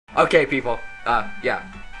Okay, people. Yeah.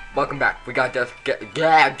 Welcome back. We got this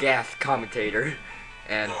gas commentator,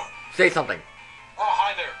 and say something. Oh,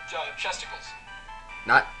 hi there, chesticles.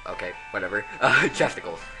 Not okay. Whatever.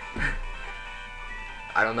 Chesticles.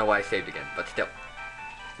 I don't know why I saved again, but still,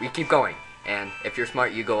 we keep going. And if you're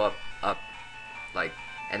smart, you go up, like,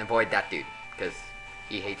 and avoid that dude, because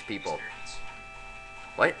he hates people. Experience.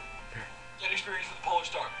 What? Get experience with the Polar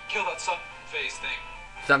Star. Kill that sun face thing.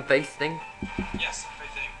 Some face thing? Yes, I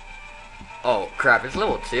think. Oh crap! It's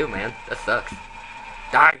level 2, man. That sucks.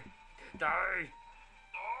 Die! Die!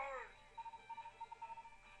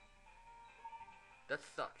 That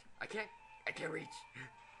sucks. I can't reach.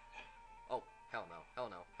 Oh, hell no. Hell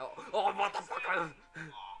no. Hell. Oh, what the fuck? That was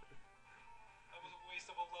a waste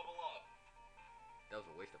of a level up. That was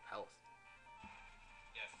a waste of health.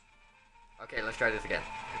 Yes. Okay, let's try this again.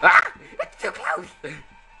 Ah! It's too close! The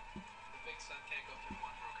big sun can't go through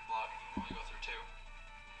one broken block. You can only go through two.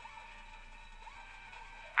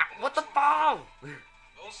 Ah, what the ball?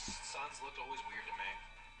 Those suns looked always weird to me.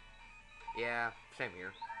 Yeah, same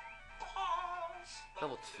here.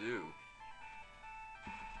 Level 2.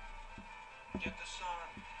 Get the sun.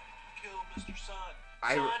 Kill Mr. Sun.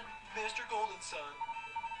 Sun, Mr. Golden Sun.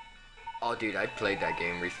 Oh, dude, I played that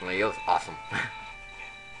game recently. It was awesome.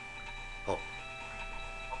 Oh.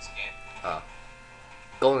 What's the game?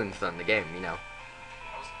 Golden Sun, the game, you know.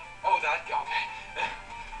 Oh, that. Okay.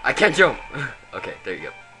 I can't jump. Okay, there you go.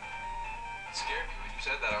 It scared me when you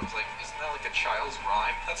said that. I was like, isn't that like a child's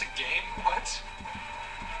rhyme? That's a game? What?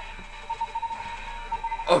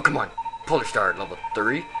 Oh, come on. Polar Star, level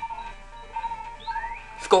 3.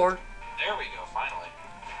 Score. There we go, finally.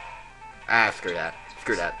 Ah, screw that.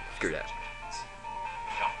 Screw that. Screw that.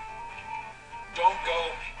 Jump. Don't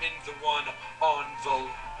go in the one on the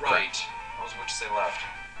right. I was about to say left.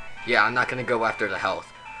 Yeah, I'm not gonna go after the health.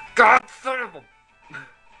 God son of a...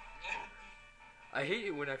 I hate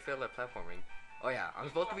it when I fail at platforming. Oh yeah, I'm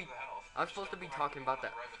supposed to be talking about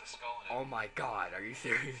that. Right with the skull in it. Oh my god, are you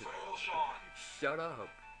serious? Fail, Sean. Shut up.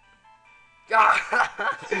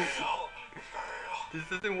 Ah! Fail.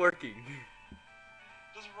 This isn't working.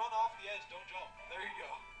 Just run off the edge, don't jump. There you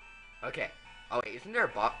go. Okay. Oh wait, isn't there a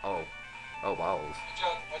bot? Oh balls.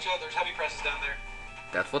 Watch out, there's heavy presses down there.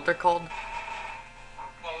 That's what they're called?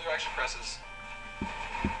 No, they're actually presses.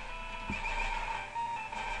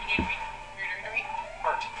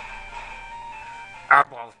 Heart. Ah,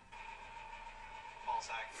 balls. Ball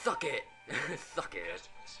sack. Suck it. Suck it.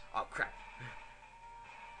 Testicles. Oh crap.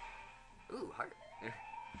 Ooh, heart. You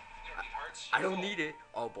don't need hearts. I don't need it.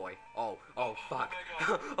 Oh boy. Oh fuck.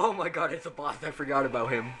 my Oh my god, it's a boss. I forgot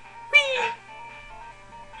about him.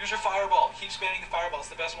 Use your fireball. Keep spamming the fireball. It's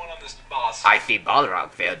the best one on this boss. I see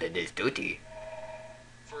Balrog failed in his duty.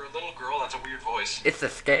 For a little girl, that's a weird voice. It's a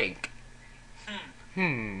skank.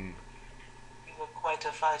 You look quite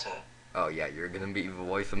a fighter. Oh yeah, you're gonna be the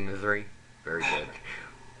voice of misery? Very good.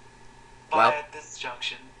 But Well- at this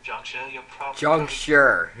juncture, you're probably...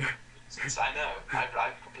 Juncture. I know.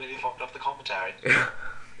 I completely fucked up the commentary.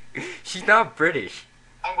 She's not British.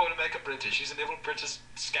 I'm going to make her British. She's an evil British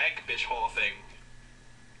skank bitch whole thing.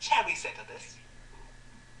 Shall we settle this?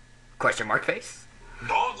 Question mark face? No.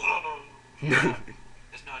 Oh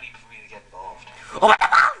There's no need for me to get involved. my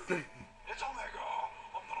god! It's Omega!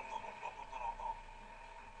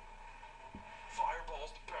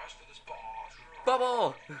 Fireball's the best for this boss.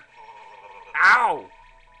 Bubble! Ow!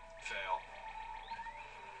 Fail.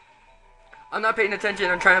 I'm not paying attention,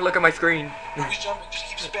 I'm trying to look at my screen. He's jumping, just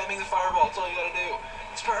keep spamming the fireball, that's all you gotta do.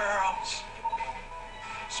 Sperms!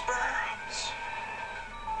 Sperms!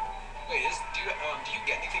 Wait, do you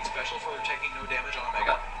get anything special for taking no damage on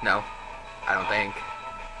Omega? No, I don't think.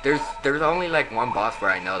 There's only like one boss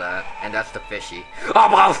where I know that, and that's the fishy. Oh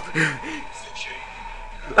balls! Fishy.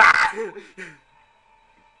 Ah!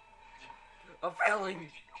 I'm failing.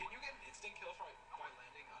 Can you get an instant kill by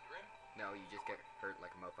landing under him? No, you just get hurt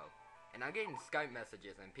like a mofo. And I'm getting Skype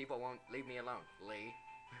messages and people won't leave me alone. Lee.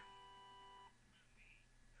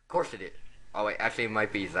 Of course it is. Oh wait, actually it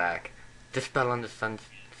might be Zach. Dispel on the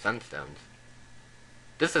sunstones.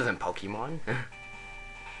 This isn't Pokemon.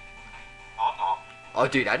 Oh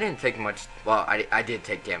dude, I didn't take much. Well, I did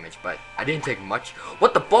take damage, but I didn't take much.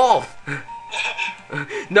 What the balls?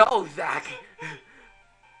 No, Zach.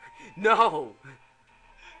 No.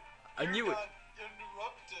 I knew it.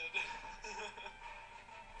 Interrupted.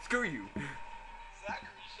 Screw you. Zachary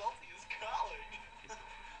Schulte is calling.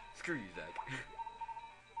 Screw you, Zach.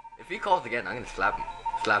 If he calls again, I'm gonna slap him.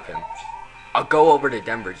 Slap him. I'll go over to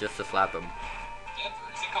Denver just to slap him. Denver,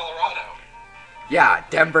 he's in Colorado. Yeah,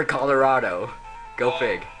 Denver, Colorado. Go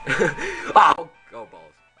fig. Oh, go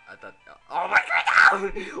balls. I thought. Oh my god!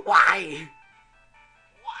 Why?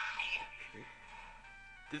 Why?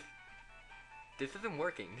 This isn't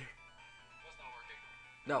working. What's not working?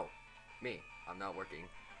 No, me. I'm not working.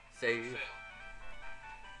 Save. Fail.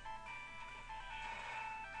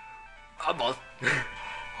 Almost. Oh, if only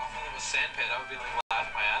it was sandpit, I would be like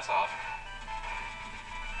laughing my ass off.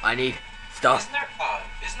 I need stuff. Isn't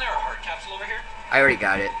there a heart capsule over here? I already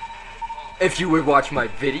got it. Oh, If you would watch my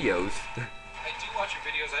videos. I do watch your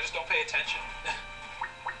videos, I just don't pay attention.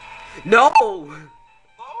 No!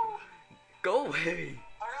 No! Go away.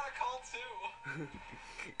 I got a call too.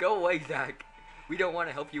 Go away, Zach. We don't want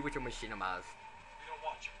to help you with your machinimas. We don't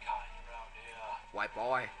want your kind around here. White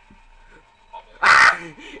boy. Oh, man. Ah!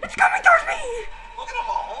 It's coming towards me! Look at them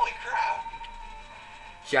all, holy crap.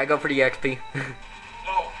 Should I go for the XP?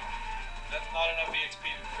 No, that's not enough EXP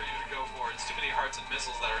for you to go for. It's too many hearts and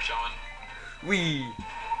missiles that are showing. Wee.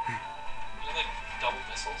 They're like double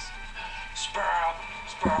missiles.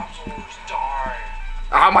 Spamsaurs, die.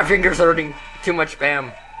 Ah, my finger's hurting. Too much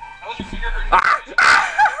spam. How was your finger hurting? Ah!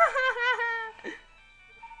 You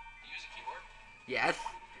use a keyboard? Yes.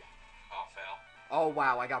 Oh, fail. Oh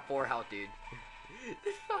wow, I got 4 health, dude.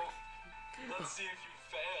 This sucks. Let's see if you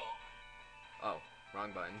fail. Oh,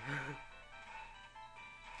 wrong button.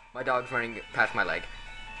 My dog's running past my leg.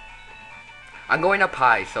 I'm going up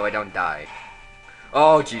high so I don't die.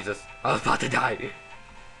 Oh Jesus, I was about to die.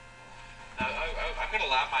 I'm gonna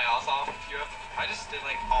laugh my ass off if you have. I just did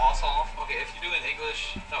like ass off. Okay, if you do it in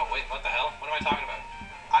English. No, wait, what the hell? What am I talking about?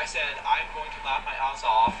 I said I'm going to laugh my ass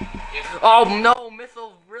off if. Oh no,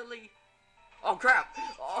 missile, really? Oh crap.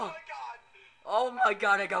 Oh Oh, my god! oh my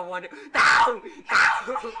god, I got one. No!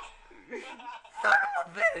 No! Son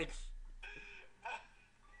of a bitch.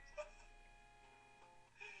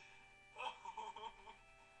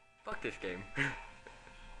 Fuck this game.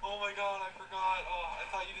 Oh my god, I forgot. Oh, I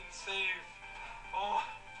thought you didn't save. Oh.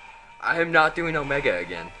 I am not doing Omega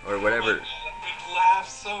again, or whatever. We'd laugh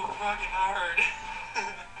so fucking hard.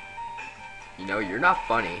 You know, you're not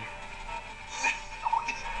funny.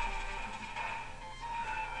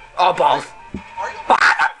 Oh, balls! Are you?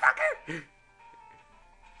 Motherfucker!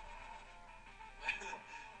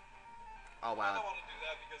 Oh, I wow. don't want to do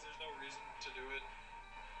that because there's no reason to do it.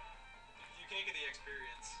 You can't get the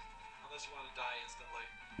experience unless you want to die instantly.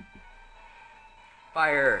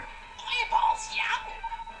 Fire! Eyeballs, yeah.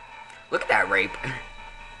 Look at that rape.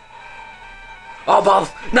 Oh,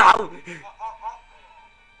 balls! No! I thought you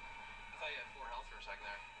had 4 health for a second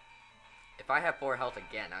there. If I have 4 health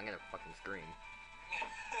again, I'm gonna fucking scream.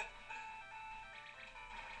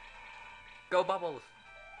 Go, Bubbles!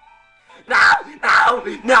 No! No!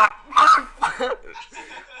 No!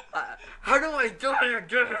 How do I do it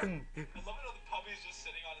again? I love it how the puppy's just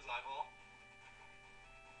sitting on his eyeball.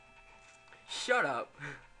 Shut up.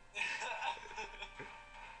 Make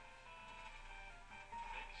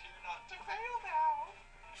sure not to fail now.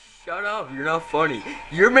 Shut up, you're not funny.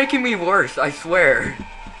 You're making me worse, I swear.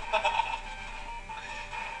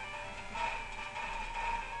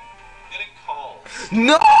 Getting calls.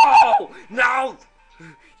 No! No!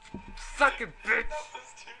 Suck it, bitch! That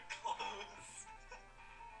was too close.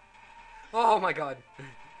 Oh my god.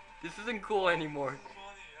 This isn't cool anymore. Funny.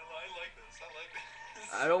 I like this. I like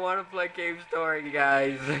this. I don't want to play CaveStory,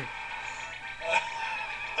 guys.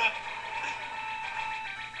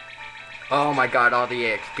 Oh my god, all the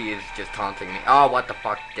EXP is just taunting me. Oh, what the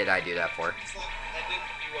fuck did I do that for? It's like, and did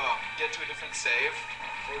you get to a different save,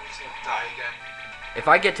 or just die again? If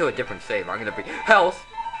I get to a different save, I'm gonna be health.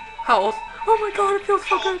 Health. Oh my god, it feels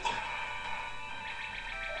so good.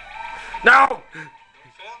 No! Don't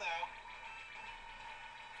fail now.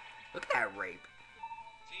 Look at that rape.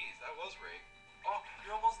 Jeez, that was rape. Oh,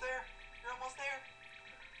 you're almost there. You're almost there.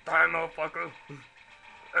 Die, motherfucker. Sunshine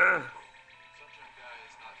guy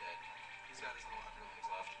is not dead. He's got his little underlings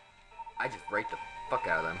left. I just raped the fuck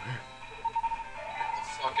out of them. Get the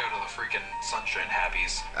fuck out of the freaking sunshine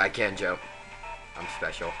happies. I can't jump. I'm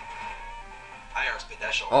special. I are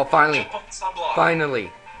special. Oh, finally. Jump on sunblock.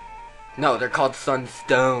 Finally. No, they're called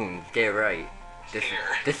sunstones. Get it right. Here.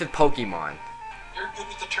 This is Pokemon. You're good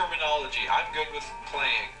with the terminology. I'm good with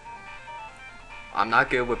playing. I'm not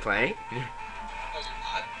good with playing. No, you're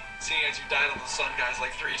not. Seeing as you died on the sun guys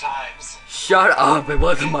like 3 times. Shut up, it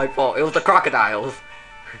wasn't my fault. It was the crocodiles.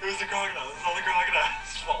 It was the crocodile. It's all the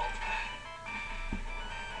crocodile's fault.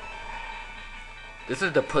 This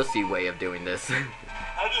is the pussy way of doing this. I do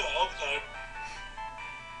that all the time.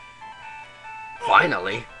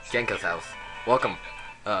 Finally, Jenka's house. Welcome.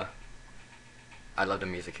 I love the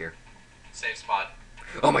music here. Safe spot.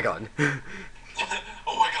 Oh my god. Oh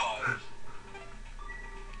my god.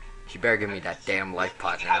 She better give me that damn life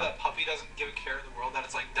pot How now. that puppy doesn't give a care in the world that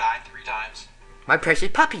it's like died 3 times. My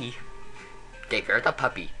precious puppy. Gave her the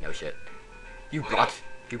puppy. No shit. You brought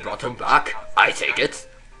him back. I take it.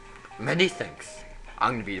 Many thanks.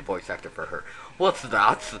 I'm gonna be the voice actor for her. What's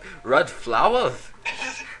that? Red flowers?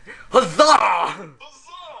 Huzzah! Huzzah!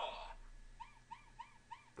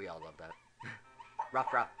 We all love that.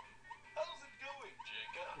 Ruff ruff. How's it going,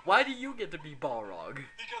 Jacob? Why do you get to be Balrog?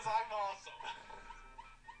 Because I'm awesome.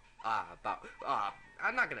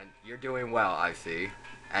 I'm not gonna. You're doing well, I see.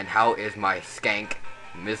 And how is my skank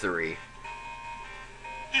misery?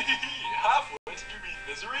 Halfway, did you mean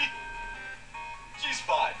misery? She's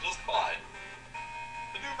fine, just fine.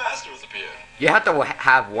 The new master has appeared. You have to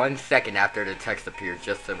have 1 second after the text appears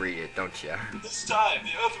just to read it, don't you? This time,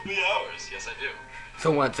 the earth will be ours. Yes, I do.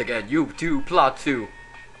 So once again, you two plot two.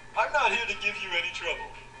 I'm not here to give you any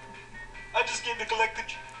trouble. I just came to collect the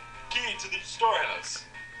key to the storehouse.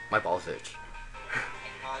 My balls itch.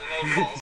 I love balls.